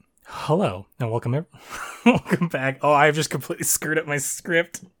Hello and welcome welcome back. Oh, I've just completely screwed up my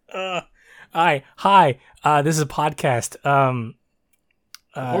script. Hi. This is a podcast.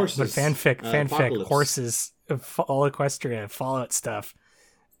 Horses. But fanfic, Apocalypse. horses, all Equestria, Fallout stuff.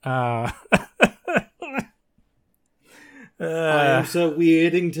 I am Sir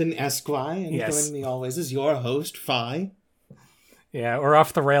Weirdington Esquire, and Yes. joining me always is your host, Fi. Yeah, we're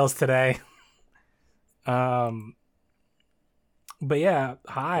off the rails today. But yeah,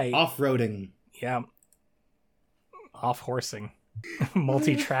 hi. Off-roading. Yeah. Off horsing.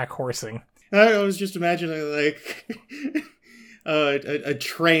 Multi-track horsing. I was just imagining, like, a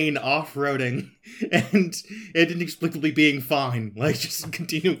train off-roading, and it inexplicably being fine. Like, just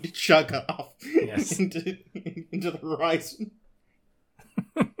continuing to chug off Yes. into the horizon.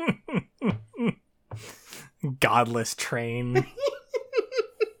 Godless train.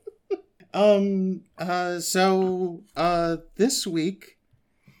 This week,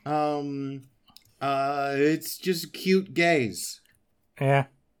 it's just cute gays. Yeah.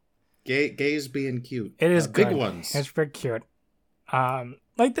 Gays being cute. It is big good. ones. It's very cute.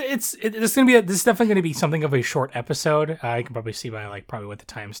 This is definitely gonna be something of a short episode. You can probably see by probably what the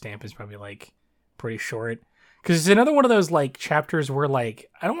timestamp is, probably pretty short. Because it's another one of those chapters where I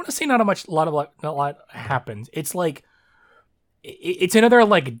don't want to say not a lot happens. It's it's another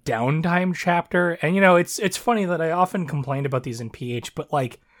downtime chapter, and it's funny that I often complained about these in PH, but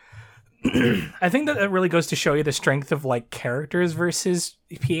I think that really goes to show you the strength of characters versus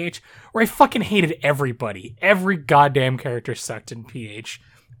PH, where I fucking hated everybody. Every goddamn character sucked in PH.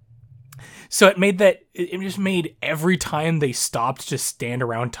 So it just made every time they stopped to just stand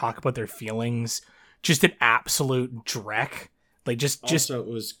around, talk about their feelings, just an absolute dreck. Also, it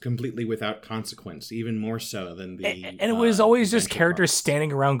was completely without consequence, even more so than the. And it was always just characters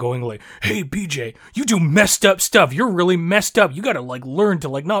standing around going "Hey, BJ, you do messed up stuff. You're really messed up. You gotta learn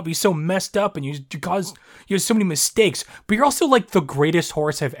to not be so messed up, and you have so many mistakes. But you're also the greatest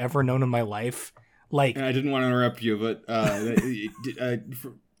horse I've ever known in my life." And I didn't want to interrupt you, but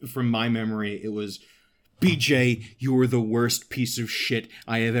from my memory, it was, BJ, you are the worst piece of shit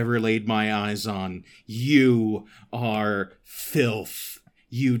I have ever laid my eyes on. You are filth.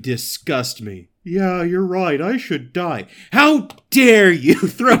 You disgust me. Yeah, you're right. I should die. How dare you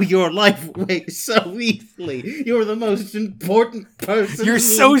throw your life away so easily? You're the most important person. You're in the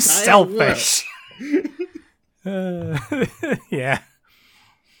so entire selfish. Yeah.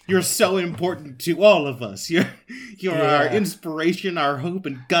 You're so important to all of us. You're our inspiration, our hope,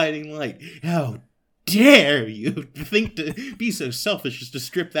 and guiding light. How dare you think to be so selfish as to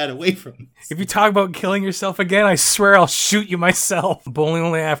strip that away from us? If you talk about killing yourself again, I swear I'll shoot you myself. But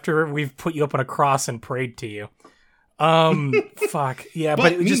only after we've put you up on a cross and prayed to you. Fuck. Yeah,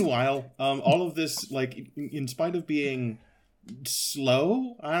 But it just... meanwhile, all of this, in spite of being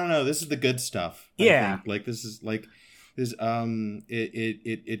slow, I don't know, this is the good stuff. Yeah. I think. This is, this,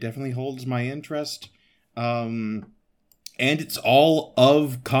 it definitely holds my interest. And it's all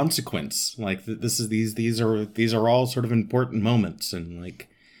of consequence. These are all sort of important moments, and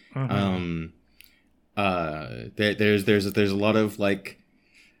there's a lot of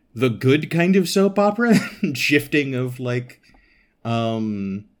the good kind of soap opera shifting of or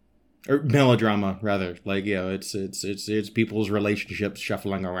melodrama rather. It's people's relationships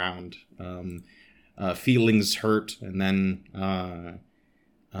shuffling around, feelings hurt, and then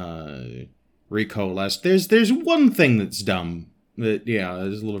recoalesce. There's one thing that's dumb that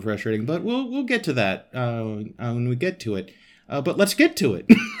is a little frustrating, but we'll get to that when we get to it. But let's get to it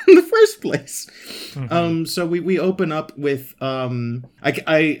in the first place. Mm-hmm. So we open up with I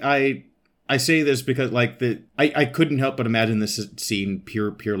say this because I couldn't help but imagine this scene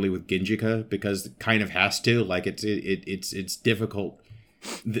purely with Ginjika, because it kind of has to. It's difficult.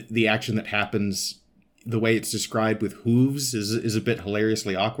 The action that happens, the way it's described with hooves, is a bit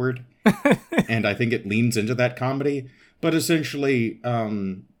hilariously awkward. And I think it leans into that comedy. But essentially,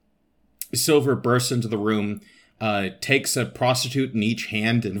 Silver bursts into the room, takes a prostitute in each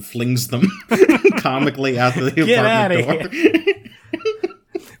hand, and flings them comically out the apartment door.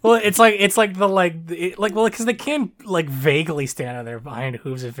 Well, it's because they can vaguely stand on there behind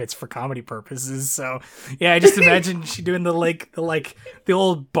hooves if it's for comedy purposes. So yeah, I just imagine she doing the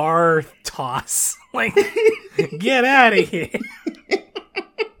old bar toss, get out of here.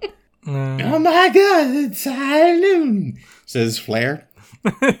 Oh my god, it's high noon, says Flair.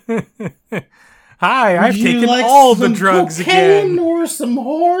 Hi, I've taken all the drugs again. Or some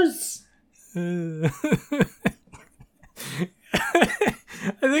horse. I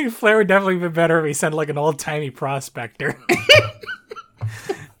think Flair would definitely be better if he sounded like an old-timey prospector.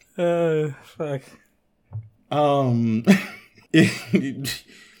 Fuck.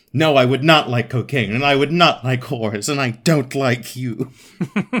 No, I would not like cocaine, and I would not like whores, and I don't like you.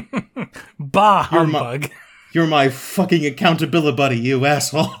 Bah, humbug. You're my fucking accountability buddy, you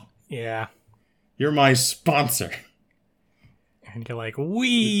asshole. Yeah. You're my sponsor. And you're like,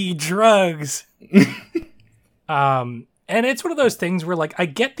 wee, drugs. And it's one of those things where, like, I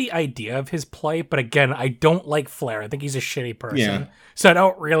get the idea of his plight, but again, I don't like Flair. I think he's a shitty person. Yeah. So I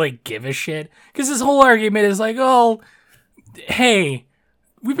don't really give a shit. Because this whole argument is like, oh, hey,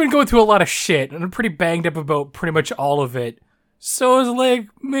 we've been going through a lot of shit, and I'm pretty banged up about pretty much all of it. So it's like,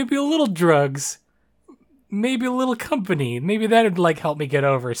 maybe a little drugs. Maybe a little company. Maybe that would, like, help me get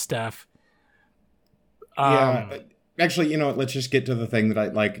over stuff. Yeah. Actually, you know what? Let's just get to the thing that I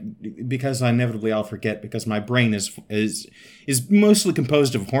like, because inevitably I'll forget, because my brain is mostly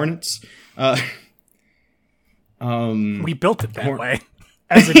composed of hornets. We built it that way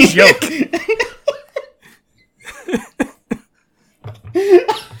as a joke.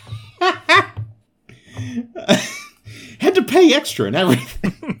 Had to pay extra and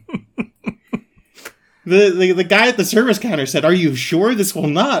everything. The guy at the service counter said, "Are you sure this will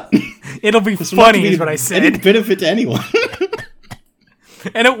not? It'll be funny," is what I said. Any benefit to anyone.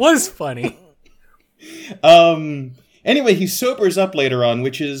 And it was funny. Anyway, he sobers up later on,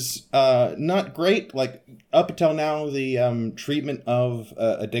 which is not great. Like, up until now, the treatment of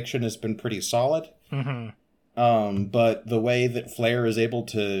addiction has been pretty solid. Mm-hmm. But the way that Flair is able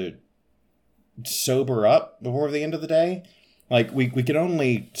to sober up before the end of the day, like, we can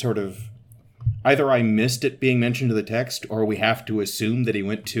only sort of... Either I missed it being mentioned in the text, or we have to assume that he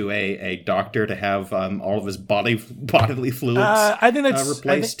went to a doctor to have all of his bodily fluids I think that's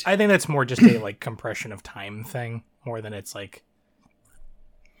replaced. I think that's more just a like compression of time thing, more than it's like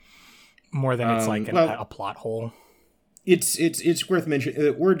a plot hole. It's worth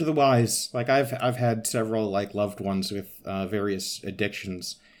mentioning. Word to the wise, like I've had several like loved ones with various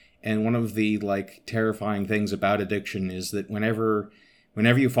addictions, and one of the like terrifying things about addiction is that whenever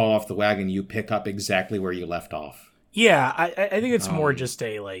you fall off the wagon, you pick up exactly where you left off. Yeah, I think it's more just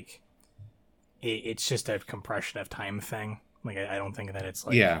a, like... It's just a compression of time thing. Like, I don't think that it's,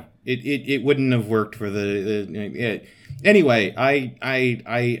 like... Yeah, it wouldn't have worked for the... Anyway, I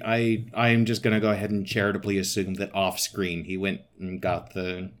am just going to go ahead and charitably assume that off-screen he went and got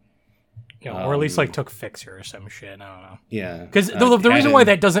the... or at least, like, took Fixer or some shit. I don't know. Yeah. Because the reason why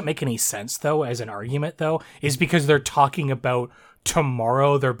that doesn't make any sense, though, as an argument, though, is because they're talking about...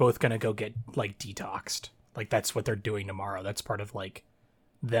 Tomorrow they're both gonna go get like detoxed. Like that's what they're doing tomorrow. That's part of like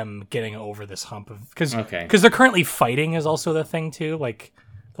them getting over this hump of because they're currently fighting is also the thing too. Like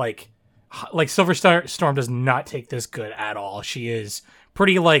Silver Storm does not take this good at all. She is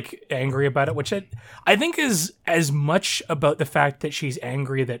pretty like angry about it, which I think is as much about the fact that she's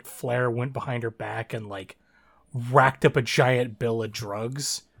angry that Flair went behind her back and like racked up a giant bill of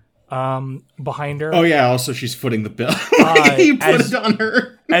drugs. Behind her. Oh yeah, also she's footing the bill. He put it on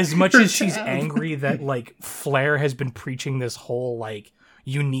her. As much as she's angry that like Flair has been preaching this whole like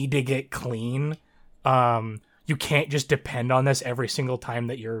you need to get clean. You can't just depend on this every single time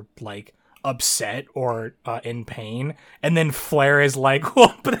that you're like upset or in pain. And then Flair is like,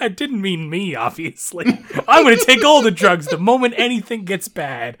 well, but that didn't mean me, obviously. I'm gonna take all the drugs the moment anything gets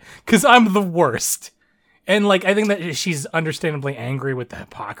bad, because I'm the worst. And, like, I think that she's understandably angry with the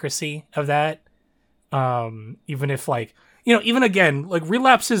hypocrisy of that. Even if, like, you know, even again, like,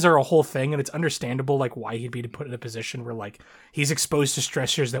 relapses are a whole thing, and it's understandable, like, why he'd be put in a position where, like, he's exposed to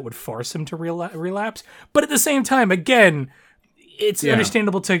stressors that would force him to relapse. But at the same time, again, it's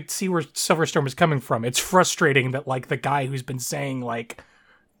understandable to see where Silver Storm is coming from. It's frustrating that, like, the guy who's been saying, like,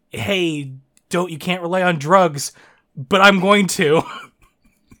 hey, you can't rely on drugs, but I'm going to.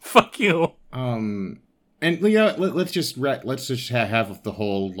 Fuck you. And you know, let's just have the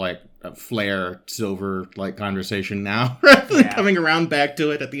whole like Flair Silver like conversation now, rather than coming around back to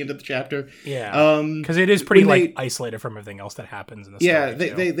it at the end of the chapter. Yeah, because it is pretty like isolated from everything else that happens in the story. Yeah,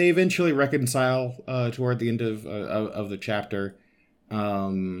 they eventually reconcile toward the end of the chapter.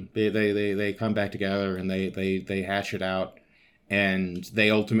 They come back together and they hash it out, and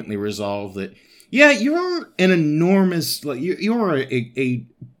they ultimately resolve that. Yeah, you're an enormous like you're a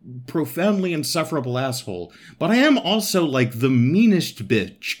profoundly insufferable asshole, but I am also like the meanest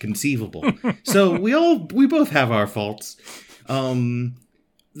bitch conceivable. So we both have our faults.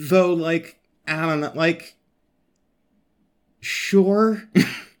 Though like I don't know, like sure.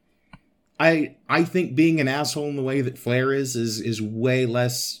 I think being an asshole in the way that Flair is way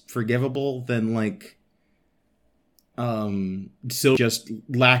less forgivable than like still just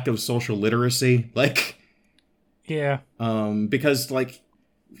lack of social literacy. Like yeah. Because like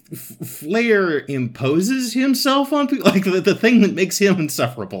Flair imposes himself on people. Like the thing that makes him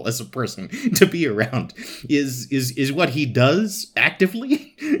insufferable as a person to be around is what he does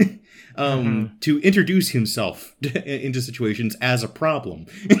actively. To introduce himself into situations as a problem.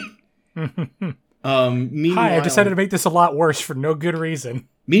 Hi, I've decided to make this a lot worse for no good reason.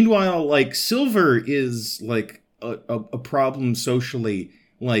 Meanwhile, like, Silver is, like, a problem socially,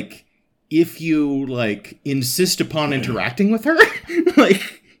 like, if you, like, insist upon interacting with her,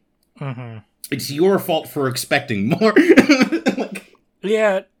 like, it's your fault for expecting more. Like,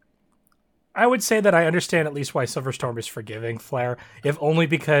 yeah, I would say that I understand at least why Silverstorm is forgiving Flair, if only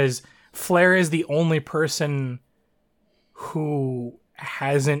because Flair is the only person who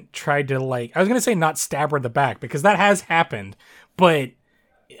hasn't tried to, like, I was going to say not stab her in the back, because that has happened, but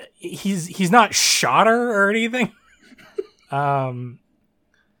he's not shot her or anything.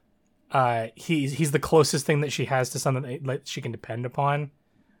 He's the closest thing that she has to something that she can depend upon.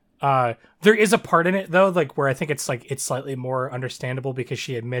 There is a part in it though, like, where I think it's slightly more understandable, because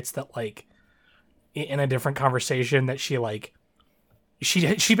she admits that, like, in a different conversation, that she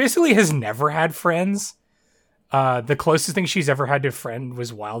basically has never had friends. The closest thing she's ever had to a friend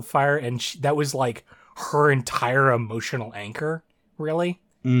was Wildfire, and that was, like, her entire emotional anchor, really.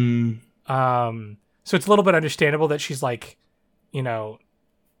 So it's a little bit understandable that she's like, you know,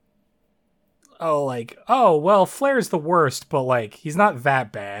 oh, well, Flair's the worst, but, like, he's not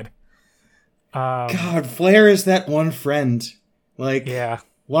that bad. God, Flair is that one friend. Like, yeah.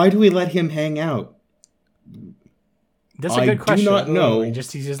 Why do we let him hang out? That's a good question. I do not know. He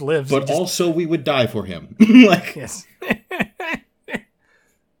just lives. But also, we would die for him. Like, yes.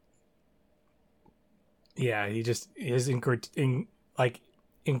 Yeah, he just is ingratiated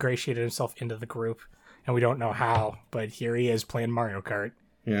himself into the group, and we don't know how, but here he is playing Mario Kart.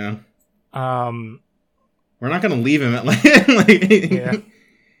 Yeah. We're not going to leave him at yeah.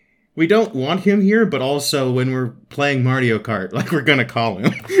 We don't want him here, but also when we're playing Mario Kart, like, we're going to call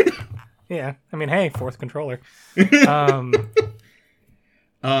him. Yeah. I mean, hey, fourth controller.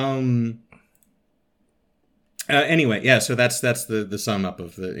 Anyway, yeah, so that's the sum up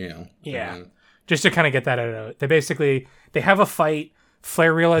of the, you know. Yeah. Just to kind of get that out. They have a fight.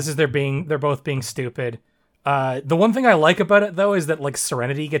 Flair realizes they're both being stupid. The one thing I like about it, though, is that, like,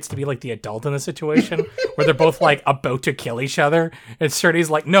 Serenity gets to be, like, the adult in the situation, where they're both, like, about to kill each other, and Serenity's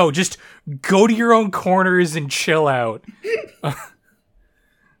like, no, just go to your own corners and chill out.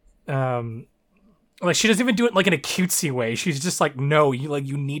 Like, she doesn't even do it, like, in a cutesy way. She's just like, no,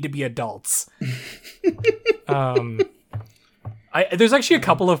 you need to be adults. There's actually a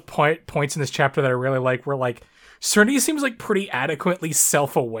couple of points in this chapter that I really like, where, like, Serenity seems, like, pretty adequately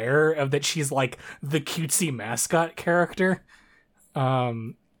self-aware of that she's, like, the cutesy mascot character.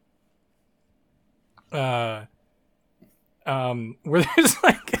 Where there's,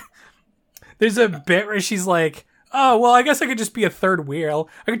 like, there's a bit where she's like, oh, well, I guess I could just be a third wheel.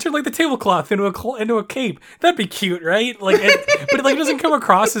 I could turn, like, the tablecloth into a cape. That'd be cute, right? Like, but it, like, doesn't come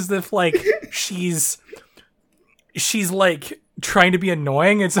across as if, like, she's like trying to be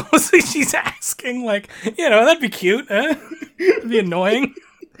annoying. It's almost like she's asking, like, you know, that'd be cute, huh? That'd be annoying.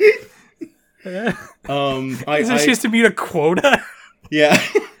 She has to meet a quota. Yeah.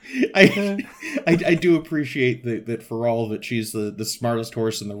 I do appreciate that for all that she's the smartest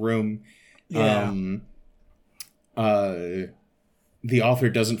horse in the room. Yeah. The author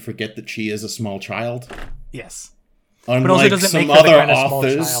doesn't forget that she is a small child. Yes. Unlike but also doesn't some make her other the kind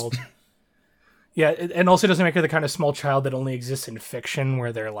authors. of small child. Yeah, and also doesn't make her the kind of small child that only exists in fiction,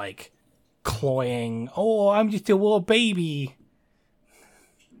 where they're, like, cloying, oh, I'm just a little baby.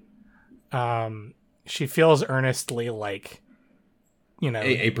 She feels earnestly like, you know,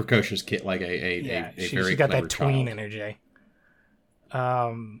 a precocious kid, like a very she's got that tween child. energy.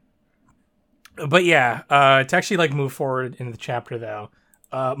 But yeah, to actually, like, move forward in the chapter, though,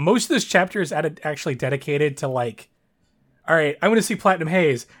 most of this chapter is actually dedicated to, like, all right, I'm going to see Platinum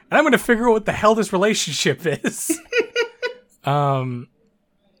Haze, and I'm going to figure out what the hell this relationship is.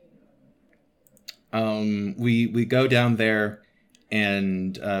 We go down there,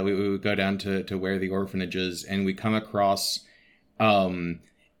 and we go down to where the orphanage is, and we come across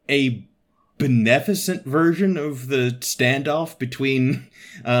a beneficent version of the standoff between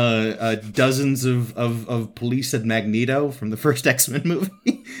dozens of police and Magneto from the first X-Men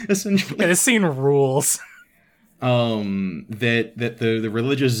movie, essentially. Yeah, this scene rules. That the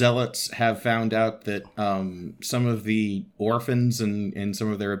religious zealots have found out that some of the orphans in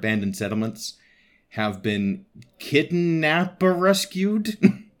some of their abandoned settlements have been rescued.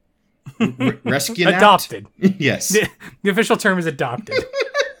 Adopted. Yes. The official term is adopted.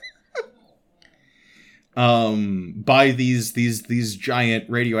 by these giant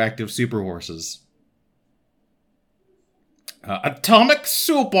radioactive super horses. Atomic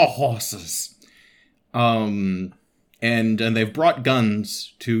super horses. And they've brought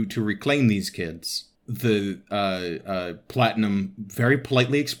guns to reclaim these kids. The Platinum very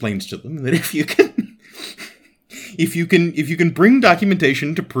politely explains to them that if you can bring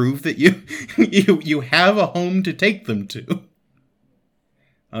documentation to prove that you have a home to take them to,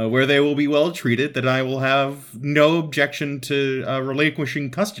 where they will be well treated, that I will have no objection to relinquishing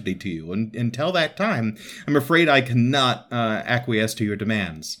custody to you. And until that time, I'm afraid I cannot acquiesce to your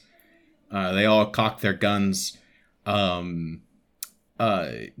demands. They all cock their guns.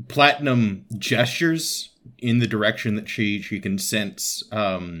 Platinum gestures in the direction that she can sense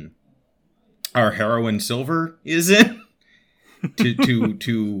our heroine Silver is in,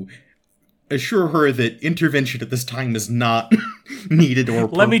 to assure her that intervention at this time is not needed or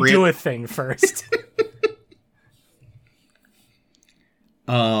appropriate. Let me do a thing first.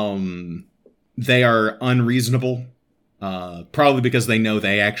 They are unreasonable. Probably because they know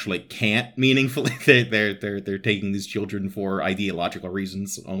they actually can't meaningfully. They're taking these children for ideological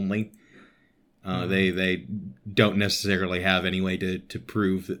reasons only. They don't necessarily have any way to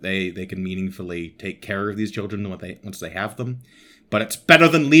prove that they can meaningfully take care of these children once they have them. But it's better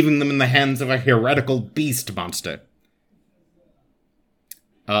than leaving them in the hands of a heretical beast monster.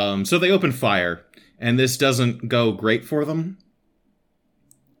 So they open fire, and this doesn't go great for them.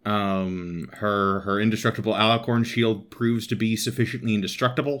 Her indestructible alicorn shield proves to be sufficiently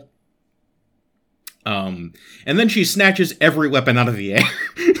indestructible. And then she snatches every weapon out of the air.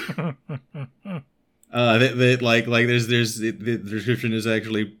 The description is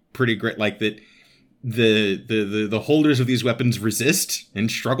actually pretty great. Like that, the holders of these weapons resist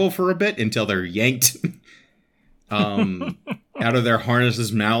and struggle for a bit until they're yanked out of their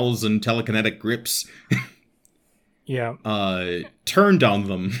harnesses, mouths, and telekinetic grips. Yeah. Turned on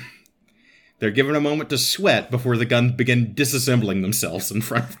them. They're given a moment to sweat before the guns begin disassembling themselves in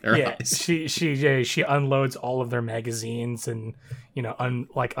front of their eyes. She unloads all of their magazines and,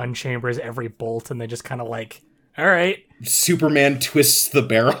 unchambers every bolt, and they just kind of like, all right. Superman twists the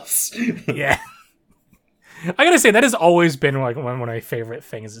barrels. Yeah. I gotta say, that has always been like one of my favorite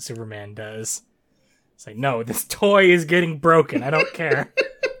things that Superman does. It's like, no, this toy is getting broken. I don't care.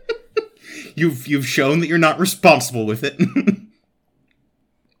 You've shown that you're not responsible with it.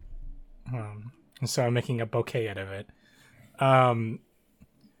 So I'm making a bouquet out of it.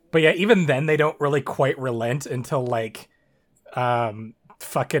 But yeah, even then they don't really quite relent until like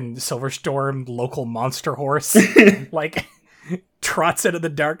fucking Silverstorm local monster horse like trots out of the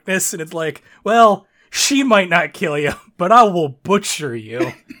darkness, and it's like, well, she might not kill you, but I will butcher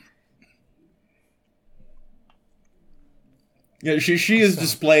you. Yeah, she is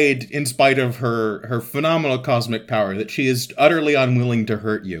displayed, in spite of her phenomenal cosmic power, that she is utterly unwilling to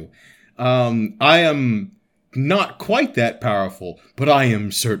hurt you. I am not quite that powerful, but I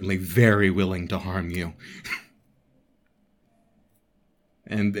am certainly very willing to harm you.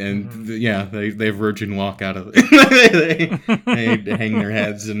 They virgin walk out of it. they hang their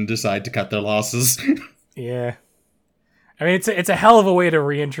heads and decide to cut their losses. Yeah. I mean, it's a hell of a way to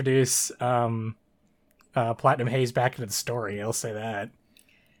reintroduce Platinum Haze back into the story. I'll say that.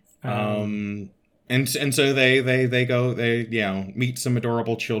 And so they go, meet some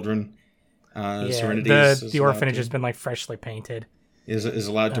adorable children. Serenity, the orphanage has been like freshly painted. Is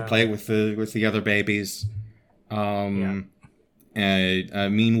allowed to play with the other babies. Meanwhile,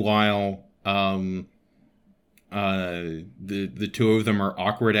 the two of them are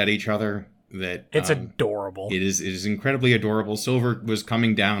awkward at each other. That it's adorable. It is incredibly adorable. Silver was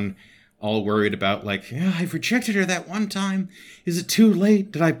coming down, all worried about I've rejected her that one time. Is it too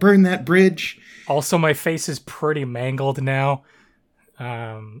late? Did I burn that bridge? Also, my face is pretty mangled now.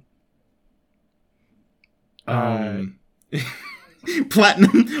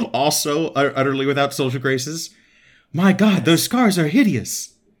 Platinum, also utterly without social graces. My God, those scars are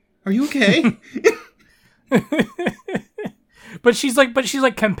hideous. Are you okay? But she's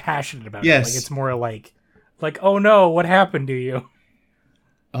compassionate about yes. it. Like it's more like, oh no, what happened to you?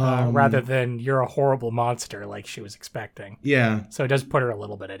 Rather than you're a horrible monster, like she was expecting. Yeah. So it does put her a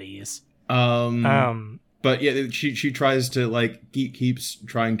little bit at ease. But yeah, she tries to keeps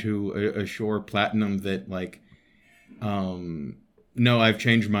trying to assure Platinum that no, I've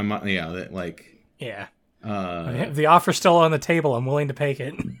changed my mind. Yeah, that yeah. The offer's still on the table. I'm willing to take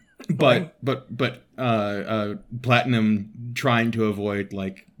it. but Platinum trying to avoid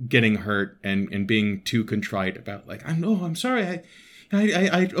getting hurt and being too contrite about I'm sorry.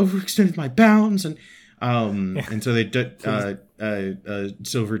 I overextended my bounds, and And so they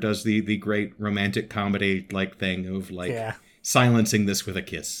Silver does the great romantic comedy like thing of like silencing this with a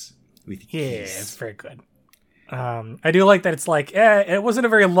kiss. It's very good. I do like that it's like, it wasn't a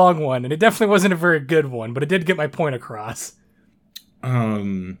very long one, and it definitely wasn't a very good one, but it did get my point across.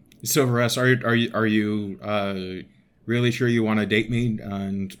 Silver asks, are you really sure you want to date me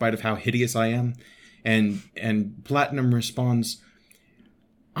in spite of how hideous I am? And Platinum responds,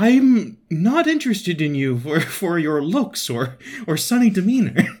 I'm not interested in you for your looks or sunny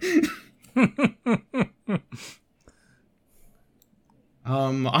demeanor.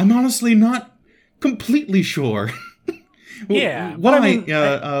 I'm honestly not completely sure. Yeah.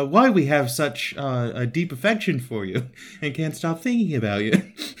 Why we have such a deep affection for you and can't stop thinking about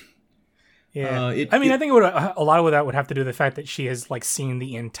you. Yeah. I think a lot of that would have to do with the fact that she has like seen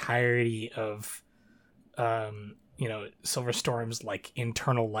the entirety of Silverstorm's like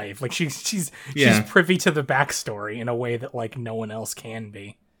internal life. Like she's privy to the backstory in a way that like no one else can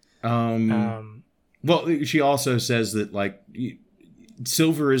be. Well, she also says that like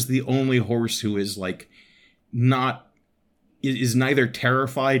Silver is the only horse who is like is neither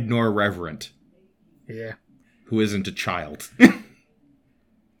terrified nor reverent. Yeah. Who isn't a child.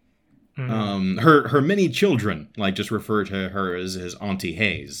 Her many children like just refer to her as Auntie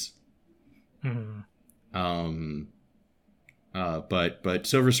Hayes. But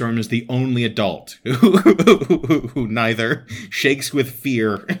Silverstorm is the only adult who neither shakes with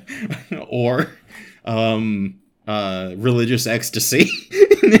fear or religious ecstasy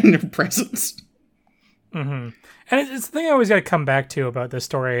in her presence. And it's the thing I always got to come back to about this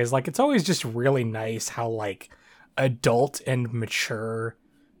story is like it's always just really nice how like adult and mature,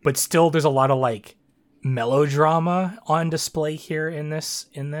 but still there's a lot of like melodrama on display here in this.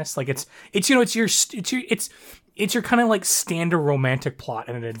 Like it's your kind of like standard romantic plot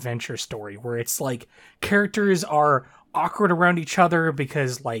in an adventure story where it's like characters are awkward around each other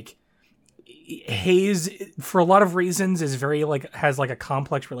because like Hayes, for a lot of reasons, is very like has like a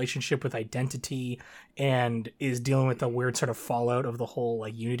complex relationship with identity and is dealing with the weird sort of fallout of the whole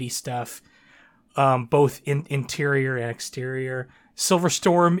like Unity stuff, both in interior and exterior.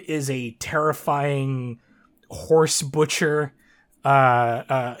 Silverstorm is a terrifying horse butcher,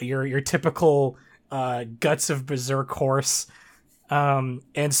 your typical guts of berserk horse,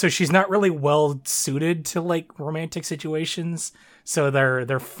 and so she's not really well suited to like romantic situations. So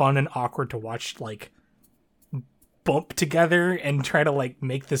they're fun and awkward to watch, like bump together and try to like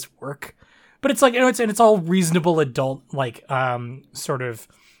make this work. But it's like it's all reasonable adult like sort of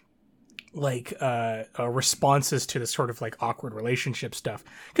like responses to this sort of like awkward relationship stuff.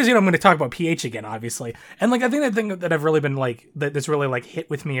 Because I'm going to talk about PH again, obviously, and like I think the thing that I've really been like that's really like hit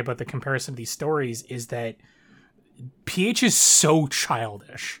with me about the comparison of these stories is that PH is so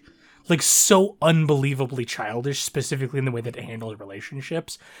childish. Like so unbelievably childish, specifically in the way that it handles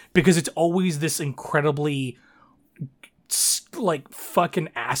relationships, because it's always this incredibly like fucking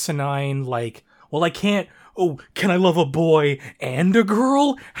asinine, like, well, I can't, can I love a boy and a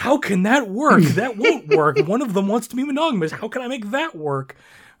girl? How can that work? That won't work. One of them wants to be monogamous. How can I make that work?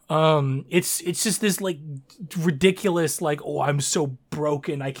 It's just this like ridiculous, like, I'm so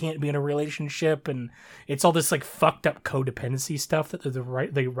broken, I can't be in a relationship, and it's all this like fucked up codependency stuff that the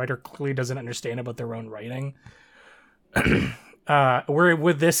writer clearly doesn't understand about their own writing. Where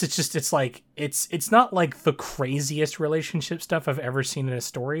with this, it's not like the craziest relationship stuff I've ever seen in a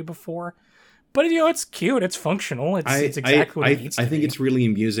story before, but it's cute, it's functional, it's exactly what it needs to be. I think it's really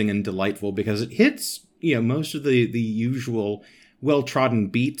amusing and delightful because it hits most of the usual well-trodden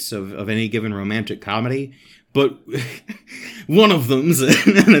beats of any given romantic comedy, but one of them's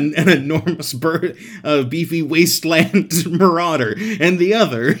an enormous beefy wasteland marauder, and the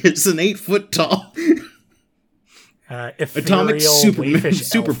other is an 8-foot tall atomic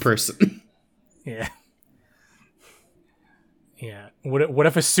super person. Yeah. What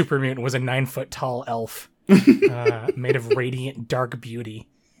if a super mutant was a 9-foot tall elf made of radiant dark beauty?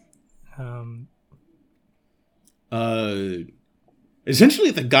 Essentially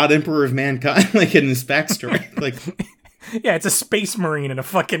the God Emperor of Mankind, like in this backstory. Like, yeah, it's a space marine and a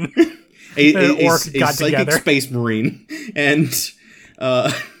fucking a orc got psychic together. Space Marine. And Snake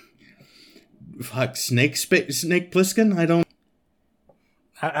Plissken?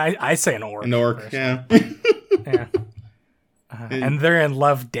 I say an orc. An orc, yeah. Yeah. And they're in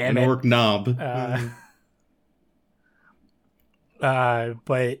love, damn it. An orc knob.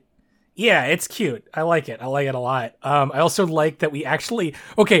 But yeah, it's cute. I like it a lot. I also like that we actually...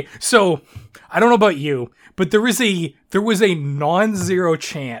 Okay, so I don't know about you, but there was a non-zero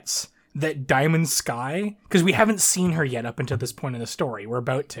chance that Diamond Sky, because we haven't seen her yet up until this point in the story. We're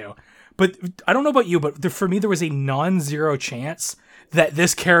about to. But I don't know about you, but for me, there was a non-zero chance that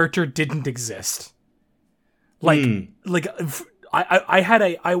this character didn't exist. I was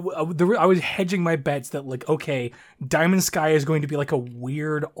hedging my bets that, like, okay, Diamond Sky is going to be like a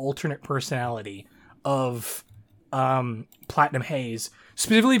weird alternate personality of Platinum Haze,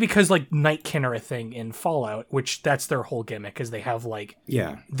 specifically because like Nightkin are a thing in Fallout, which that's their whole gimmick, is they have like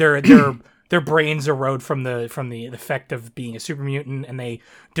their brains erode from the effect of being a super mutant, and they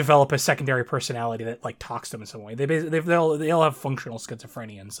develop a secondary personality that like talks to them in some way. They all have functional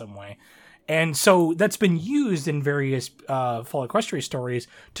schizophrenia in some way. And so that's been used in various Fallout Equestria stories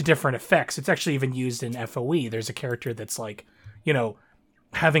to different effects. It's actually even used in FOE. There's a character that's like, you know,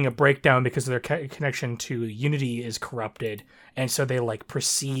 having a breakdown because their connection to Unity is corrupted. And so they like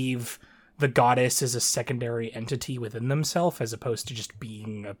perceive the goddess as a secondary entity within themselves as opposed to just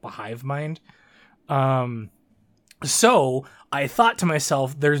being a hive mind. So I thought to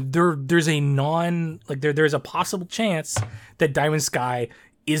myself, there's a possible chance that Diamond Sky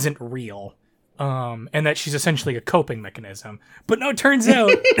isn't real, and that she's essentially a coping mechanism. But no, it turns out,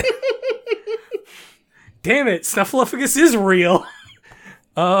 damn it, Snuffleupagus is real.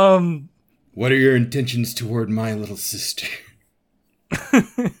 What are your intentions toward my little sister?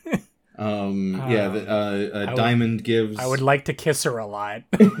 Diamond gives... I would like to kiss her a lot.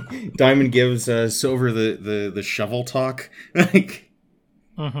 Diamond gives Silver the shovel talk. Like,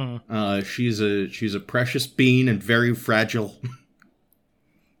 she's a precious being and very fragile.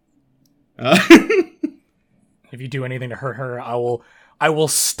 If you do anything to hurt her, I will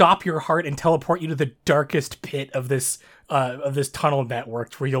stop your heart and teleport you to the darkest pit of this tunnel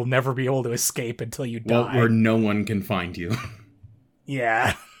network where you'll never be able to escape until you die. Well, where no one can find you.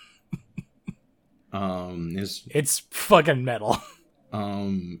 Yeah. It's fucking metal.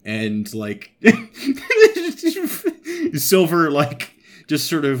 And like Silver like just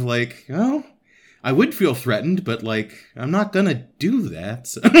sort of like, oh, I would feel threatened, but like I'm not gonna do that.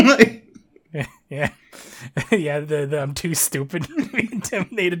 So, like, yeah. The I'm too stupid to be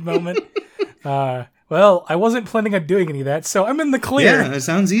intimidated moment. Well, I wasn't planning on doing any of that, so I'm in the clear. Yeah, that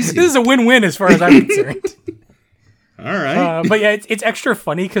sounds easy. This is a win-win as far as I'm concerned. All right. But yeah, it's extra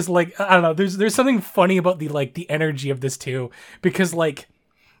funny because, like, I don't know, there's something funny about the energy of this too, because like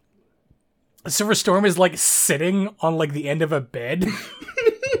Silver Storm is like sitting on like the end of a bed,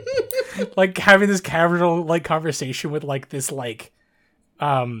 like having this casual like conversation with like this like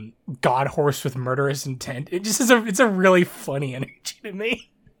god horse with murderous intent. It just is it's a really funny energy to me,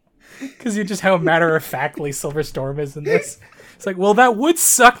 because you just how matter-of-factly Silver Storm is in this. It's like, well, that would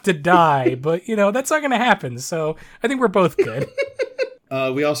suck to die, but, you know, that's not going to happen, so I think we're both good.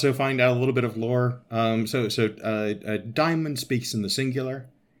 We also find out a little bit of lore. Diamond speaks in the singular,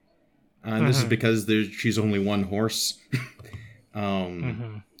 and this is because she's only one horse.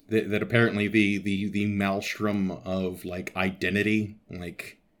 That apparently the maelstrom of, like, identity,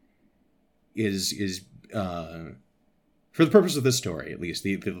 like, is for the purpose of this story, at least,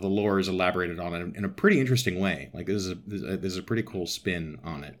 the lore is elaborated on it in a pretty interesting way. Like, there's a pretty cool spin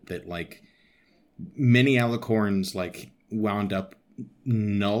on it that, like, many alicorns, like, wound up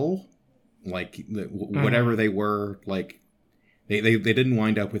null. Like, whatever they were, like, they didn't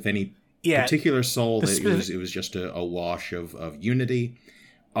wind up with any particular soul. It was just a wash of unity.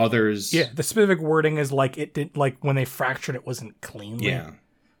 Others... Yeah, the specific wording is, like, it did, like, when they fractured, it wasn't cleanly. Yeah.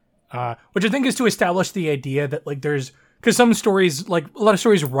 Which I think is to establish the idea that, like, there's... Because some stories, like, a lot of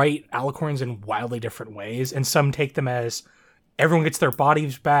stories write alicorns in wildly different ways, and some take them as everyone gets their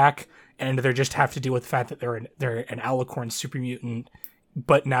bodies back, and they just have to deal with the fact that they're an alicorn super mutant,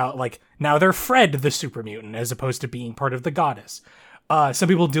 but now they're Fred the super mutant, as opposed to being part of the goddess. Some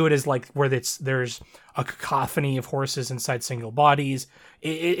people do it as, like, where there's a cacophony of horses inside single bodies.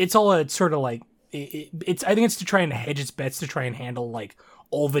 It's all a sort of, like, I think it's to try and hedge its bets to try and handle, like,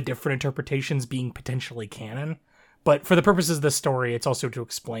 all the different interpretations being potentially canon. But for the purposes of this story, it's also to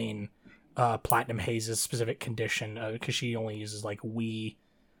explain Platinum Haze's specific condition, because she only uses, like, we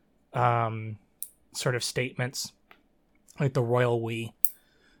sort of statements, like the royal we.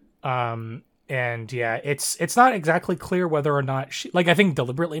 And yeah, it's not exactly clear whether or not she, like, I think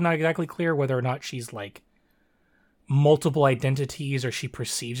deliberately not exactly clear whether or not she's, like, multiple identities, or she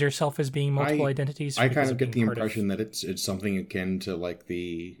perceives herself as being multiple identities. I kind of get the impression that it's something akin to, like,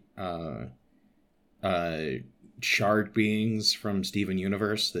 the shard beings from Steven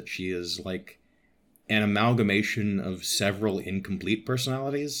Universe, that she is like an amalgamation of several incomplete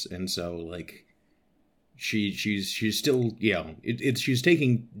personalities, and so like she's still she's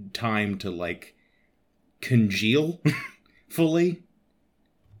taking time to like congeal fully.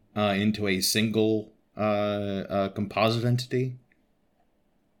 into a single composite entity.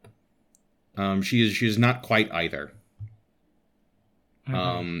 She is not quite either.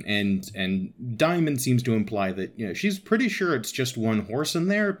 And Diamond seems to imply that, you know, she's pretty sure it's just one horse in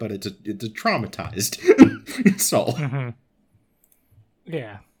there, but it's a traumatized soul.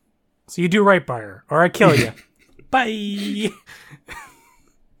 Yeah. So you do right by her, or I kill you. Bye.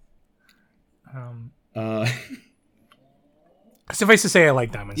 Suffice to say, I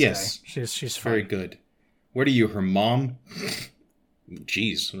like Diamond's yes, guy. She's fun. Very good. What are you, her mom?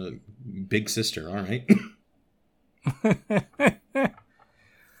 Jeez, big sister. All right.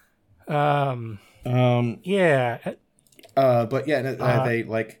 Yeah. But yeah, they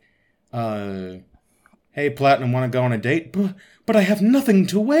like, hey, Platinum, want to go on a date? But I have nothing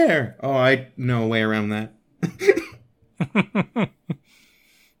to wear. Oh, I know a way around that.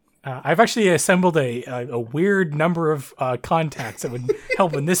 I've actually assembled a weird number of contacts that would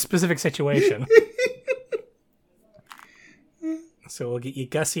help in this specific situation. So we'll get you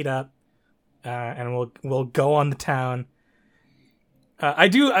gussied up, and we'll go on the town. I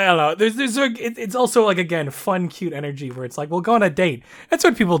don't know. It's also like, again, fun, cute energy where it's like, we'll go on a date. That's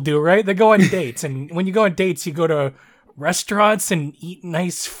what people do, right? They go on dates, and when you go on dates, you go to restaurants and eat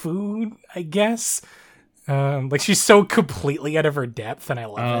nice food, I guess. Like, she's so completely out of her depth, and I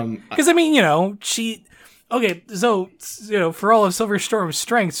love it. Because, I mean, you know, okay, so, you know, for all of Silver Storm's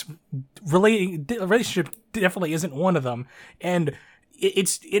strengths, relationship definitely isn't one of them. And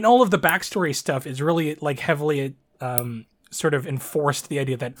it's, in all of the backstory stuff, is really, like, heavily, sort of enforced the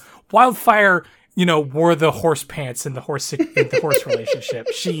idea that Wildfire, you know, wore the horse pants in the horse relationship.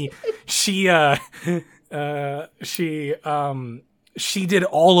 She did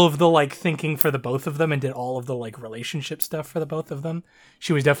all of the, like, thinking for the both of them and did all of the, like, relationship stuff for the both of them.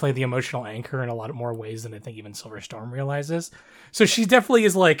 She was definitely the emotional anchor in a lot more ways than I think even Silver Storm realizes. So she definitely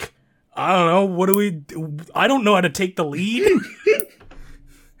is like, I don't know, what do we do? I don't know how to take the lead.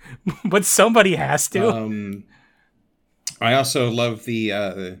 But somebody has to. I also love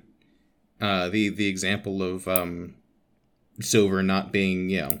the example of Silver not being,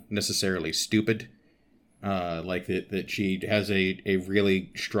 you know, necessarily stupid. Like that she has a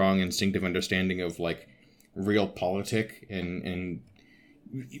really strong instinctive understanding of, like, realpolitik and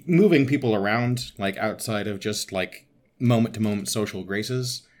moving people around, like, outside of just, like, moment to moment social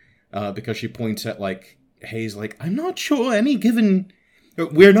graces. Because she points at, like, Hayes, like,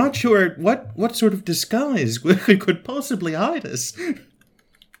 we're not sure what sort of disguise could possibly hide us.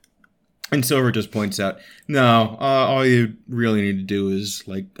 And Silver just points out, no, all you really need to do is,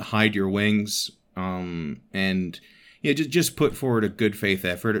 like, hide your wings, and yeah, just put forward a good faith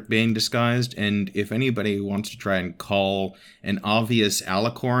effort at being disguised, and if anybody wants to try and call an obvious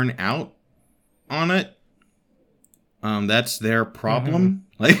alicorn out on it, that's their problem.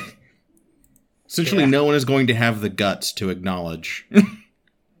 Like, essentially, no one is going to have the guts to acknowledge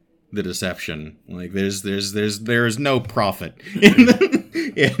the deception. Like, there is no profit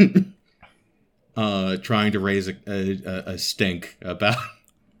in trying to raise a stink about.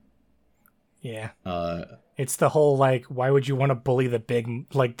 Yeah. It's the whole, like, why would you want to bully the big,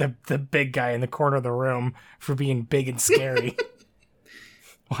 like, the big guy in the corner of the room for being big and scary?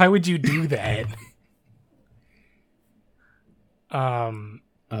 Why would you do that?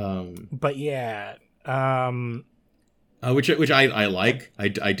 But yeah. Which I like.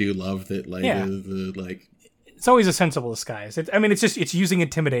 I do love that, like, yeah. the like. It's always a sensible disguise. It's using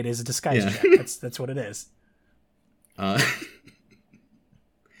Intimidate as a disguise check. That's what it is.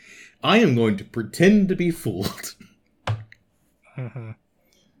 I am going to pretend to be fooled.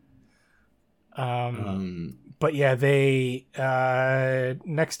 But yeah, they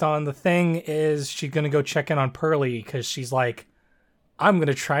next on the thing is she's gonna go check in on Pearly because she's like, I'm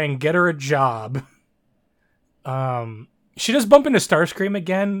gonna try and get her a job. She does bump into Starscream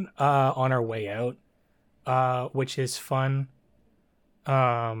again on her way out, which is fun.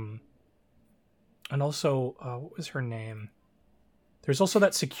 And also, what was her name? There's also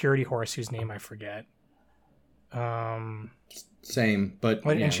that security horse whose name I forget. Same, but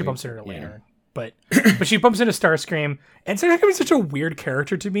and she bumps into her later. But she bumps into Starscream, and Starscream is such a weird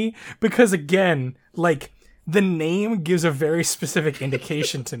character to me because, again, like, the name gives a very specific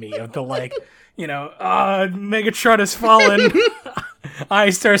indication to me of the, like, you know, Megatron has fallen. I,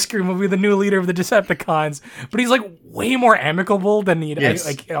 Starscream, will be the new leader of the Decepticons. But he's, like, way more amicable than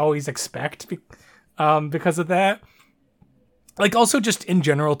you'd always expect because of that. Like, also just in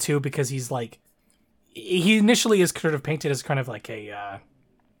general, too, because he's, like, he initially is sort of painted as kind of like a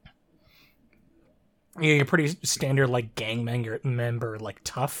pretty standard, like, gang member, like,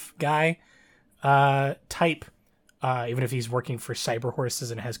 tough guy type. even if he's working for cyber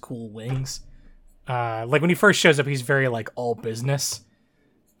horses and has cool wings. Like when he first shows up, he's very like all business.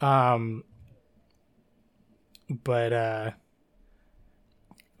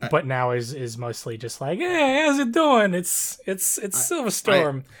 But now is mostly just like, hey, how's it doing? It's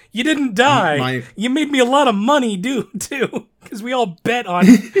Silverstorm. You didn't die. You made me a lot of money, too, because we all bet on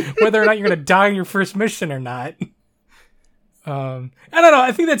whether or not you're gonna die in your first mission or not. I don't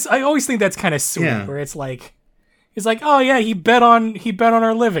know. I always think that's kind of sweet, where it's like, oh yeah, he bet on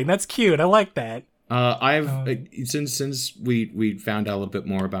our living. That's cute. I like that. Since we found out a little bit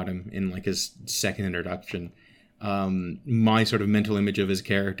more about him in like his second introduction. My sort of mental image of his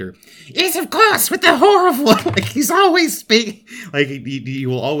character is, of course, with the horrible, like he's always he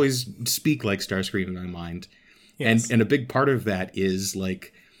will always speak like Starscream in my mind. Yes. And a big part of that is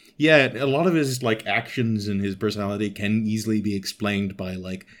like, yeah, a lot of his like actions and his personality can easily be explained by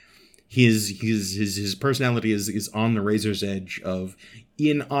like his personality is on the razor's edge of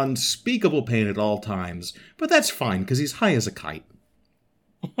in unspeakable pain at all times, but that's fine because he's high as a kite.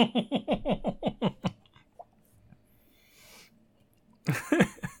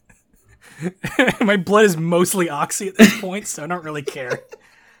 My blood is mostly oxy at this point, so I don't really care.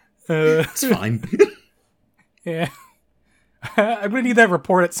 It's fine. Yeah. I'm going to need that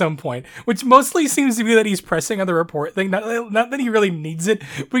report at some point, which mostly seems to be that he's pressing on the report thing. Not that he really needs it,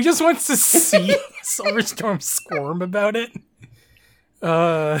 but he just wants to see Silverstorm squirm about it.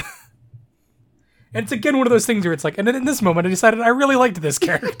 And it's again one of those things where it's like, and then in this moment I decided I really liked this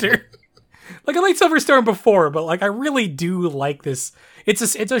character. Like, I liked Silverstorm before, but, like, I really do like this. It's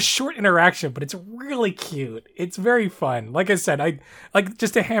a short interaction, but it's really cute. It's very fun. Like I said, I like,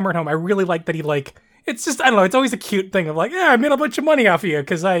 just to hammer it home, I really like that he, like, it's just, I don't know, it's always a cute thing of, like, yeah, I made a bunch of money off of you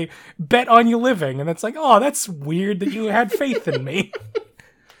because I bet on you living. And it's like, oh, that's weird that you had faith in me.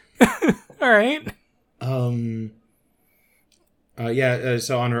 All right. So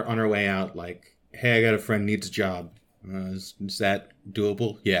on her way out, like, hey, I got a friend needs a job. Is that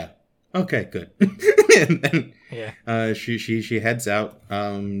doable? Yeah. Okay, good. And then she heads out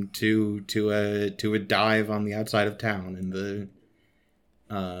to a dive on the outside of town in the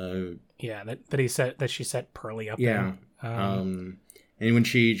that she set Pearly up in. And when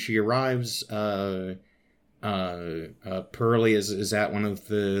she arrives, Pearly is at one of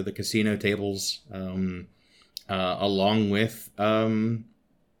the casino tables along with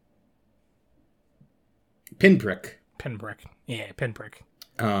Pinprick. Pinprick.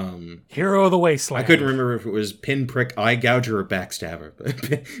 Hero of the Wasteland. I couldn't remember if it was Pinprick, Eye Gouger, or Backstabber, but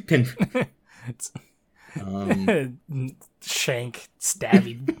Pinprick. Shank,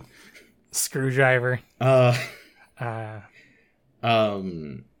 Stabby, Screwdriver. So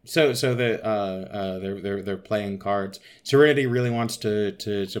they're playing cards. Serenity really wants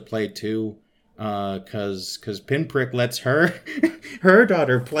to play too, because Pinprick lets her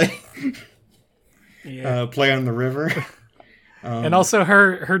daughter play on the river. And also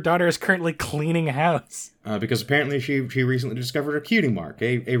her daughter is currently cleaning a house. Because apparently she recently discovered a cutie mark,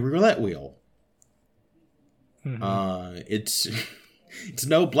 a roulette wheel. Mm-hmm. It's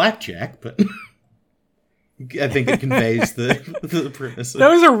no blackjack, but I think it conveys the premise.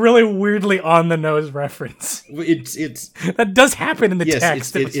 That was a really weirdly on the nose reference. It's that does happen in the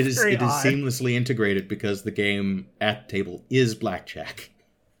text. It is seamlessly integrated because the game at the table is blackjack.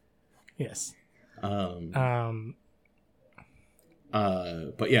 Yes.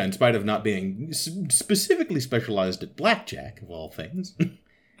 But yeah, in spite of not being specifically specialized at blackjack of all things,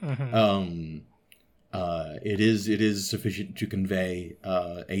 mm-hmm. It is sufficient to convey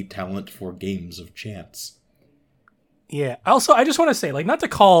a talent for games of chance. Yeah. Also, I just want to say, like, not to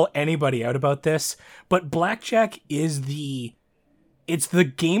call anybody out about this, but blackjack is it's the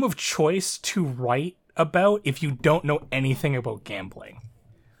game of choice to write about if you don't know anything about gambling.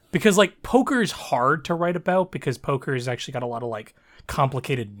 Because, like, poker is hard to write about because poker has actually got a lot of, like,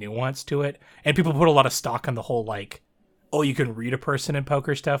 complicated nuance to it. And people put a lot of stock on the whole, like, oh, you can read a person in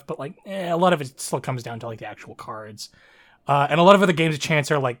poker stuff. But, like, a lot of it still comes down to, like, the actual cards. And a lot of other games of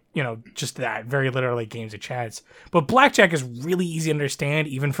chance are, like, you know, just that, very literally games of chance. But blackjack is really easy to understand,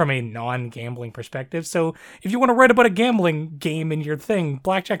 even from a non-gambling perspective. So if you want to write about a gambling game in your thing,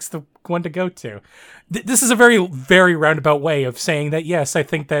 blackjack's the one to go to. This is a very, very roundabout way of saying that, yes, I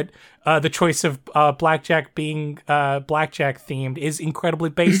think that the choice of blackjack being blackjack themed is incredibly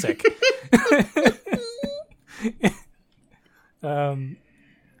basic.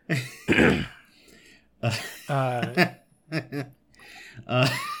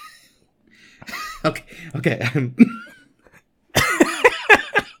 Okay.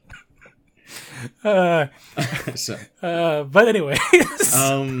 So, but anyway.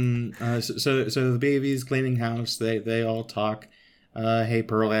 So the baby's cleaning house. They all talk. Hey,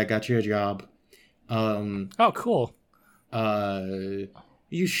 Pearlie, I got you a job. Oh, cool.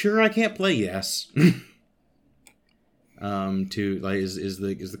 You sure I can't play? Yes. To like is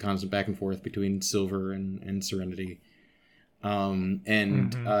the constant back and forth between Silver and Serenity.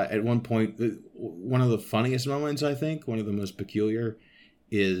 At one point, one of the funniest moments, I think, one of the most peculiar,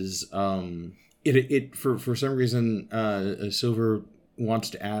 is it for some reason Silver wants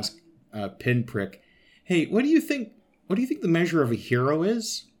to ask Pinprick, hey, what do you think the measure of a hero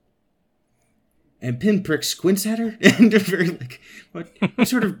is? And Pinprick squints at her and very like, what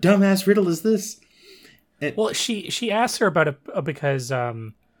sort of dumbass riddle is this? And, well, she asks her about it because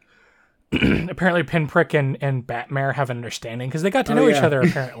apparently Pinprick and Batmare have an understanding because they got to know each other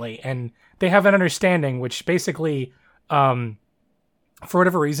apparently, and they have an understanding which basically, for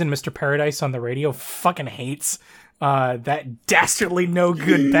whatever reason, Mr. Paradise on the radio fucking hates that dastardly no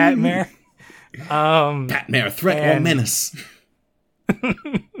good Batmare. Batmare, threat or menace.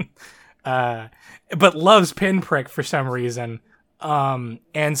 But loves Pinprick for some reason.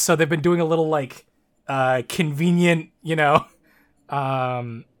 And so they've been doing a little like convenient,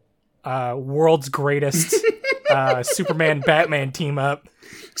 world's greatest Superman Batman team up.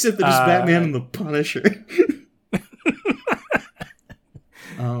 Except that it's Batman and the Punisher.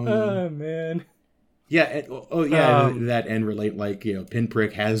 Oh man. Yeah. That and relate like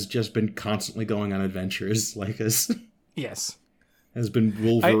Pinprick has just been constantly going on adventures like us. Yes. Has been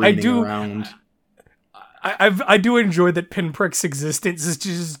Wolverining around. I do enjoy that Pinprick's existence is to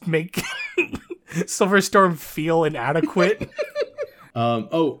just make Silverstorm feel inadequate.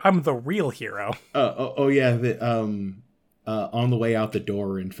 I'm the real hero. On the way out the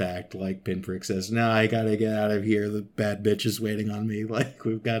door, in fact, like Pinprick says, "No, I gotta get out of here. The bad bitch is waiting on me. Like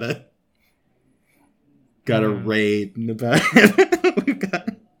we've gotta raid in the back.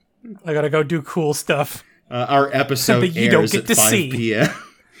 I gotta go do cool stuff. Our episode that you airs don't get at to 5 see. p.m.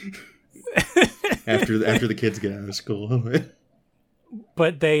 after the kids get out of school."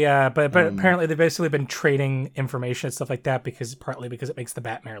 But they apparently they've basically been trading information and stuff like that partly because it makes the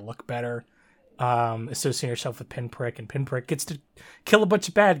Batmare look better. Associating herself with Pinprick, and Pinprick gets to kill a bunch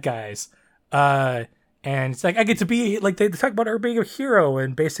of bad guys. And it's like, I get to be like, they talk about her being a hero,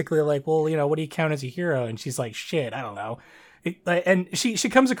 and basically like, well, what do you count as a hero? And she's like, shit, I don't know. And she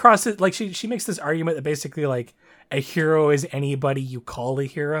comes across it like she makes this argument that basically like a hero is anybody you call a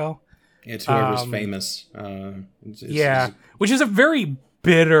hero. It's whoever's famous. Which is a very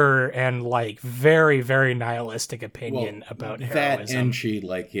bitter and like very, very nihilistic opinion about heroism. That, and she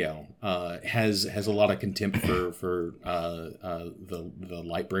has a lot of contempt for the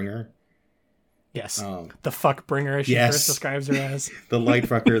Lightbringer. Yes, the fuckbringer, as she first describes her as. The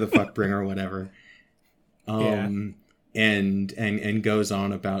Lightfucker, the fuckbringer, whatever. And goes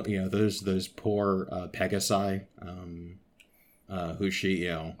on about those poor Pegasi, who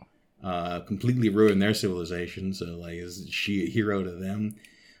she completely ruined their civilization. So like, is she a hero to them?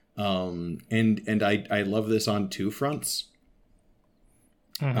 And I love this on two fronts.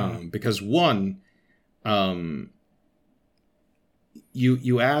 Because one,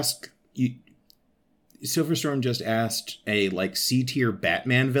 Silverstorm just asked a like C-tier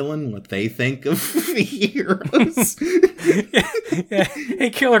Batman villain what they think of heroes. Yeah.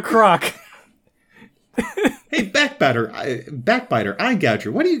 Hey, Killer Croc. Hey, Backbiter, Eye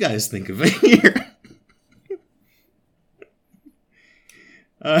Gouger, what do you guys think of it here?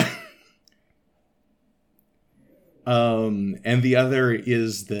 And the other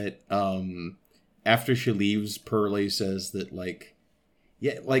is that after she leaves, Pearlie says that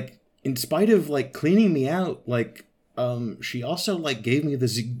in spite of like cleaning me out, she also like gave me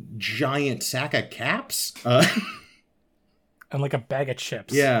this giant sack of caps, and like a bag of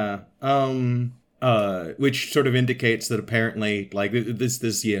chips. Yeah. Which sort of indicates that apparently, like, this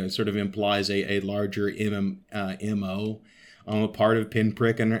sort of implies a larger MO on the part of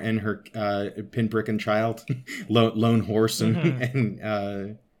Pinprick and her Pinprick and Child, Lone Horse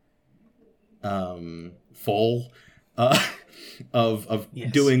and Foal, of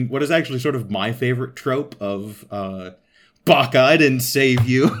doing what is actually sort of my favorite trope of Baka, I didn't save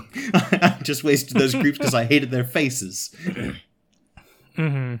you. I just wasted those creeps because I hated their faces.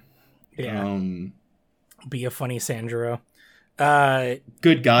 Mm-hmm. Yeah. Be a funny Sandro.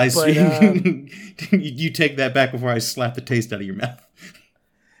 Good guys. But, you take that back before I slap the taste out of your mouth.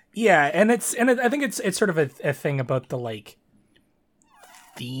 Yeah, and I think it's sort of a thing about the like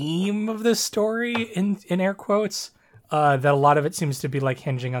theme of the story in air quotes. That a lot of it seems to be like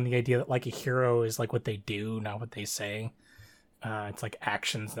hinging on the idea that like a hero is like what they do, not what they say. It's like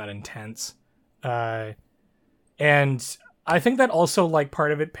actions, not intents. And I think that also, like,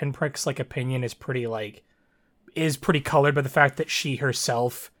 part of it, Pinprick's, like, opinion is pretty colored by the fact that she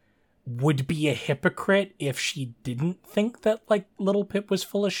herself would be a hypocrite if she didn't think that, like, Little Pip was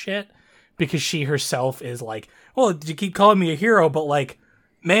full of shit, because she herself is like, well, you keep calling me a hero, but, like,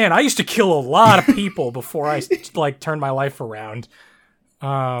 man, I used to kill a lot of people before I, like, turned my life around.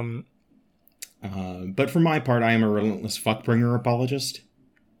 But for my part, I am a relentless fuckbringer apologist.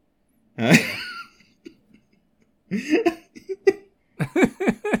 I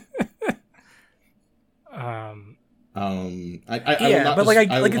will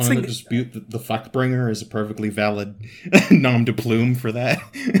not dispute that the fuckbringer is a perfectly valid nom de plume for that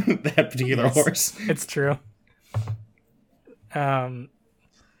particular horse. It's true.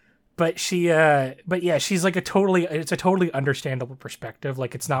 But she's like it's a totally understandable perspective.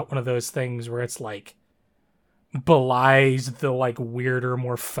 Like, it's not one of those things where it's like belies the, like, weirder,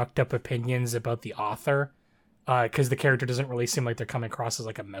 more fucked up opinions about the author, because the character doesn't really seem like they're coming across as,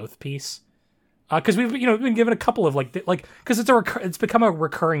 like, a mouthpiece. Because we've been given a couple of, like, because it's become a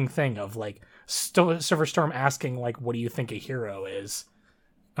recurring thing of, like, Silver Storm asking, like, what do you think a hero is?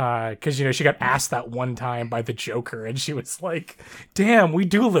 Because, she got asked that one time by the Joker, and she was like, damn, we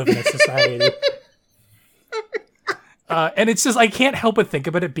do live in a society. And it's just, I can't help but think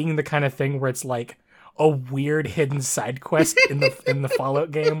about it being the kind of thing where it's like a weird hidden side quest in the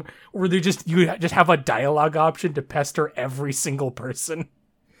Fallout game, where you just have a dialogue option to pester every single person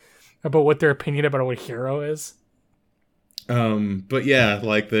about what their opinion about what a hero is. But yeah,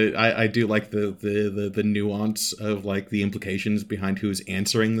 like I do like the nuance of, like, the implications behind who's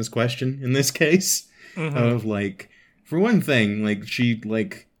answering this question in this case. Mm-hmm. Of, like, for one thing, like, she,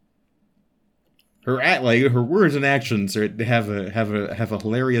 like, her words and actions have a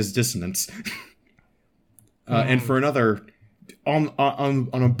hilarious dissonance. And for another, on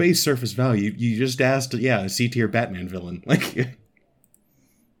a base surface value, you just asked, a C-tier Batman villain, like.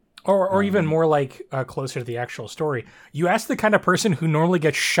 Or even more, like, closer to the actual story. You ask the kind of person who normally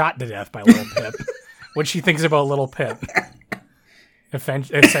gets shot to death by Little Pip what she thinks about Little Pip.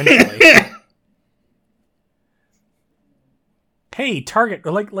 Essentially. Hey, Target,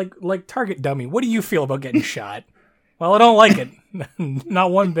 or like Target dummy, what do you feel about getting shot? Well, I don't like it.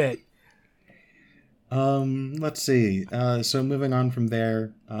 Not one bit. Let's see. So moving on from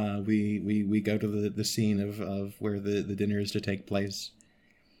there, we go to the scene of where the dinner is to take place.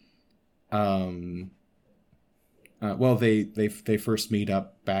 Well, they first meet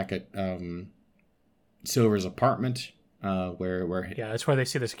up back at Silver's apartment, where that's where they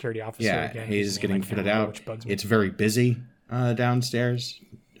see the security officer. Again. Hayes is getting fitted out. It's very busy downstairs.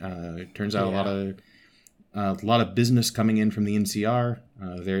 It turns out a lot of business coming in from the NCR.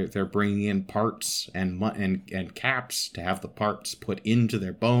 They're bringing in parts and caps to have the parts put into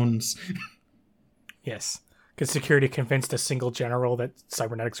their bones. Yes. Because security convinced a single general that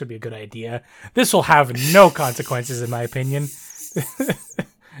cybernetics would be a good idea. This will have no consequences, in my opinion.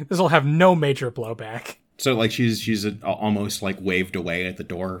 This will have no major blowback. So, like, she's almost, like, waved away at the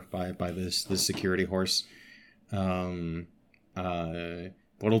door by this security horse. But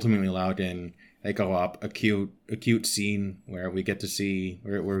ultimately allowed in. They go up, a cute scene where we get to see,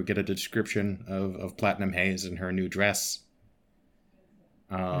 where we get a description of Platinum Hayes in her new dress.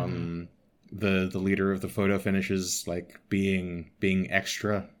 The leader of the photo finishes, like, being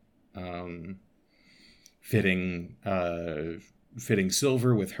extra, fitting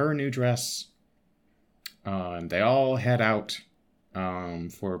Silver with her new dress. And they all head out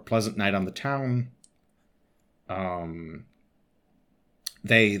for a pleasant night on the town.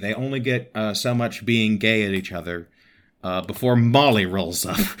 They only get so much being gay at each other before Molly rolls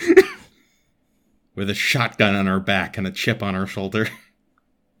up with a shotgun on her back and a chip on her shoulder.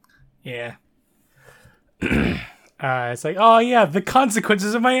 Yeah. It's like, oh yeah, the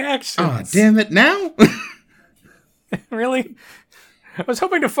consequences of my actions. Oh, damn it, now? Really? I was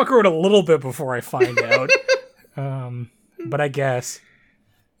hoping to fuck her with a little bit before I find out. But I guess.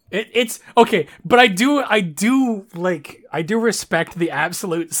 It's okay, but I do respect the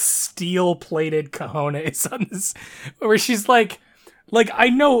absolute steel-plated cojones on this, where she's like I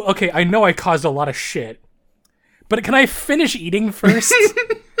know I caused a lot of shit, but can I finish eating first?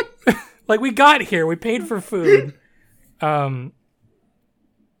 Like, we got here, we paid for food, and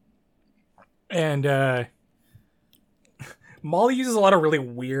Molly uses a lot of really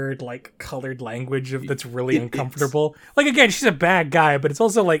weird, like, colored language that's really uncomfortable. Like, again, she's a bad guy, but it's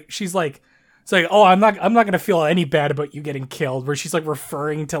also like she's like, it's like, oh, I'm not gonna feel any bad about you getting killed. Where she's like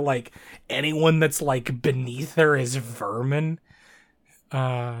referring to, like, anyone that's, like, beneath her as vermin.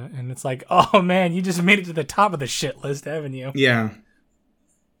 And it's like, oh man, you just made it to the top of the shit list, haven't you? Yeah.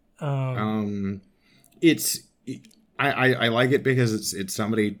 It's I like it because it's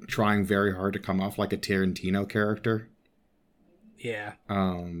somebody trying very hard to come off like a Tarantino character. Yeah.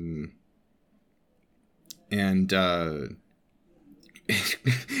 And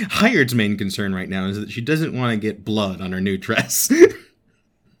Hired's main concern right now is that she doesn't want to get blood on her new dress.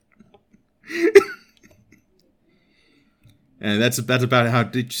 And that's about how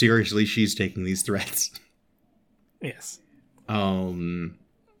seriously she's taking these threats. Yes. And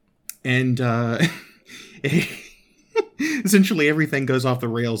essentially everything goes off the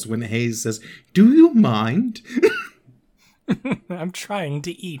rails when Hayes says, "Do you mind?" I'm trying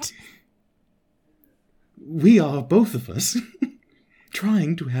to eat. We are, both of us,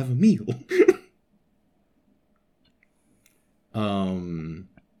 trying to have a meal.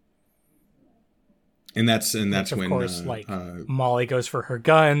 And that's Which, when, of course, Molly goes for her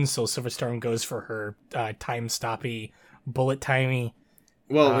gun, so Silverstorm goes for her time-stoppy, bullet-timey.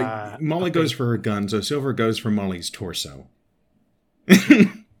 Well, Molly goes for her gun, so Silver goes for Molly's torso.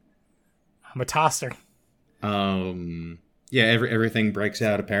 I'm a tosser. Yeah, everything breaks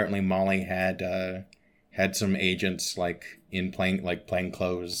out. Apparently, Molly had some agents in plain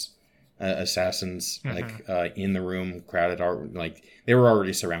clothes assassins in the room, crowded, they were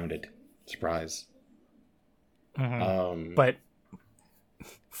already surrounded. Surprise. But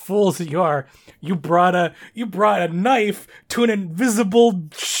fools that you are, you brought a knife to an invisible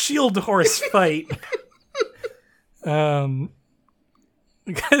shield horse fight.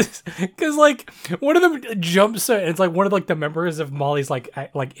 Because one of them jumps, it's one of the members of Molly's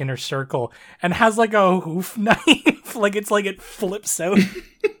inner circle, and has a hoof knife. It flips out.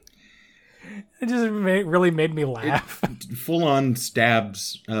 It just really made me laugh. It full on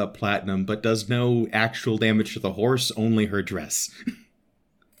stabs Platinum, but does no actual damage to the horse, only her dress.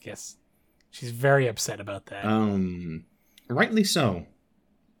 Yes. She's very upset about that. Rightly so.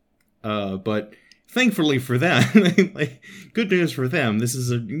 But thankfully for them, good news for them, this is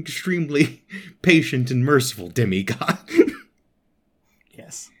an extremely patient and merciful demigod.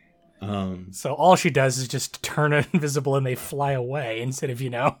 Yes. So all she does is just turn invisible and they fly away instead of,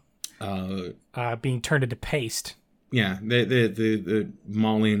 being turned into paste. Yeah, the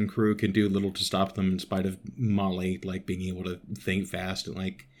Molly and crew can do little to stop them in spite of Molly, being able to think fast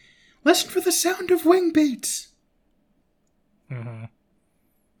and, listen for the sound of wing beats. Mm-hmm.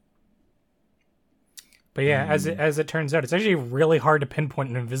 But yeah, as it turns out, it's actually really hard to pinpoint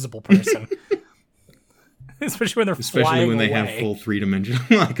an invisible person. Especially when they're flying when they away. have full three-dimensional,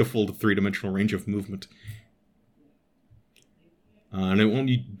 a full three-dimensional range of movement. And it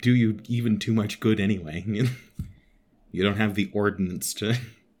won't do you even too much good anyway. You don't have the ordnance to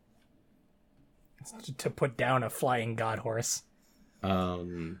put down a flying god horse. But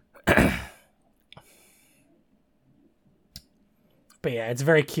yeah, it's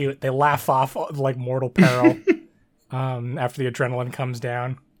very cute. They laugh off mortal peril after the adrenaline comes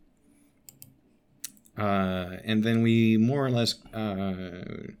down. And then we more or less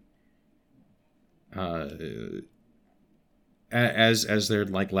as they're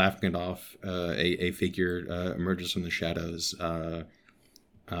laughing it off, a figure emerges from the shadows.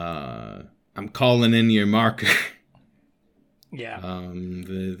 I'm calling in your marker. Yeah.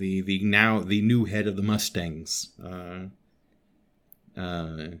 The new head of the Mustangs.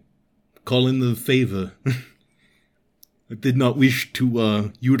 Call in the favor. I did not wish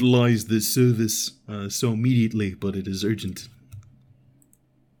to utilize this service so immediately, but it is urgent.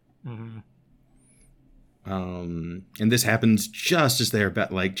 Mm-hmm. And this happens just as they're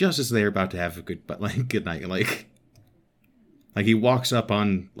about to have a good night. He walks up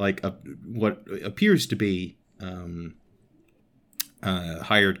on what appears to be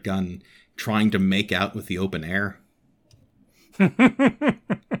hired gun trying to make out with the open air.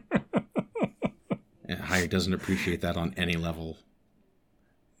 Hired doesn't appreciate that on any level.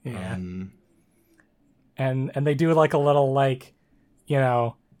 Yeah. And they do a little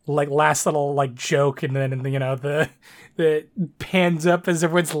last little joke, and then the pans up as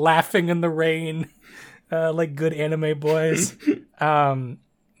everyone's laughing in the rain, good anime boys. They're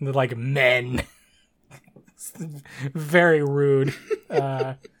men. Very rude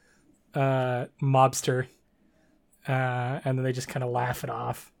mobster. And then they just kind of laugh it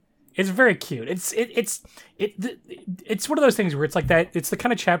off. It's very cute. It's one of those things where it's that. It's the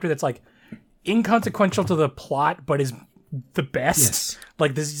kind of chapter that's inconsequential to the plot, but is the best.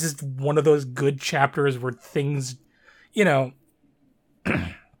 Yes. This is just one of those good chapters where things, it's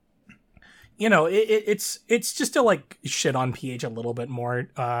just to shit on PH a little bit more.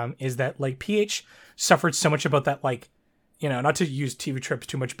 Is that PH suffered so much about that you know, not to use TV tropes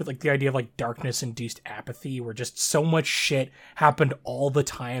too much, but like the idea of like darkness-induced apathy, where just so much shit happened all the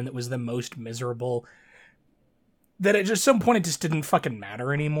time that was the most miserable, that at just some point it just didn't fucking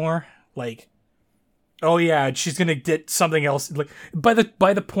matter anymore. Like, oh yeah, she's gonna get something else. Like by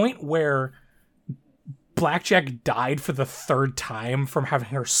the point where Blackjack died for the third time from having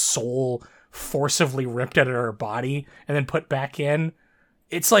her soul forcibly ripped out of her body and then put back in,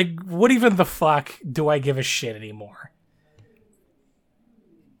 it's like, what even the fuck do I give a shit anymore?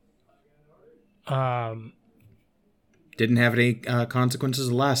 Didn't have any consequences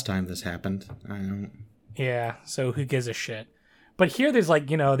the last time this happened. I don't. Yeah, so who gives a shit? But here there's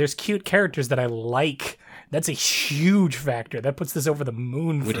like, you know, there's cute characters that I like. That's a huge factor. That puts this over the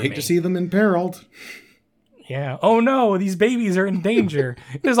moon for me. Would hate to see them imperiled. Yeah. Oh no, these babies are in danger.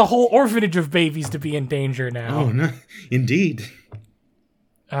 There's a whole orphanage of babies to be in danger now. Oh no, indeed.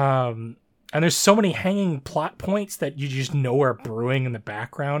 And there's so many hanging plot points that you just know are brewing in the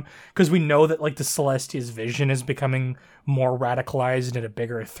background, because we know that like the Celestia's vision is becoming more radicalized and a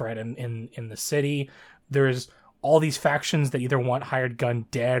bigger threat in the city. There's all these factions that either want Hired Gun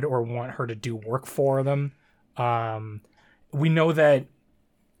dead or want her to do work for them. We know that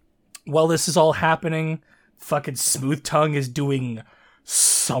while this is all happening, fucking Smooth Tongue is doing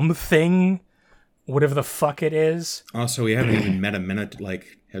something, whatever the fuck it is. Also, we haven't even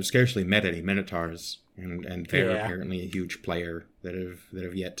have scarcely met any Minotaurs, and they're apparently a huge player that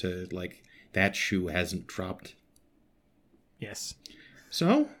have yet to, like, that shoe hasn't dropped. Yes.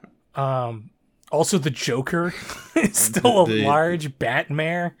 So, also the Joker is still a large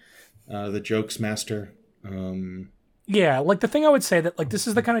Batmare. The Jokes Master. Yeah, like the thing I would say that like this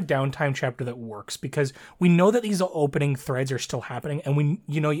is the kind of downtime chapter that works, because we know that these opening threads are still happening, and we,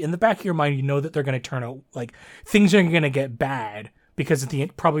 you know, in the back of your mind, you know that they're going to turn out, like, things are going to get bad because of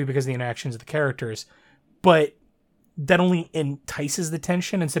probably because of the interactions of the characters, but that only entices the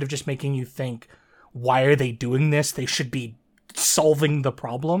tension instead of just making you think, why are they doing this? They should be solving the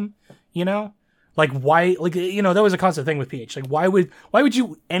problem, you know? Like, why, like, you know, that was a constant thing with PH. Like, why would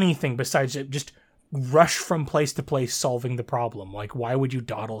you anything besides just rush from place to place solving the problem? Like, why would you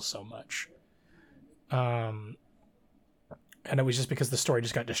dawdle so much? And it was just because the story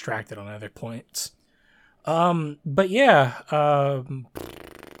just got distracted on other points. But yeah.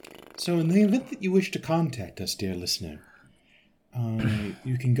 So in the event that you wish to contact us, dear listener,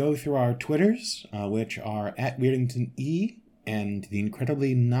 you can go through our Twitters, which are at WeirdingtonE and the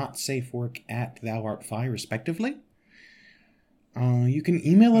incredibly not safe work at ThouArtFi, respectively. You can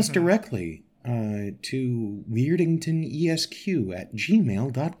email us directly to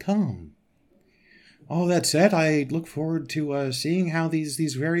weirdingtonesq@gmail.com. All that said, I look forward to seeing how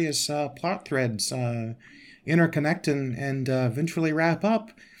these various plot threads interconnect and eventually wrap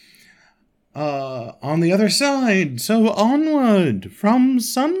up on the other side. So onward from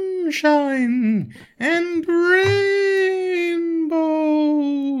sunshine and rainbow.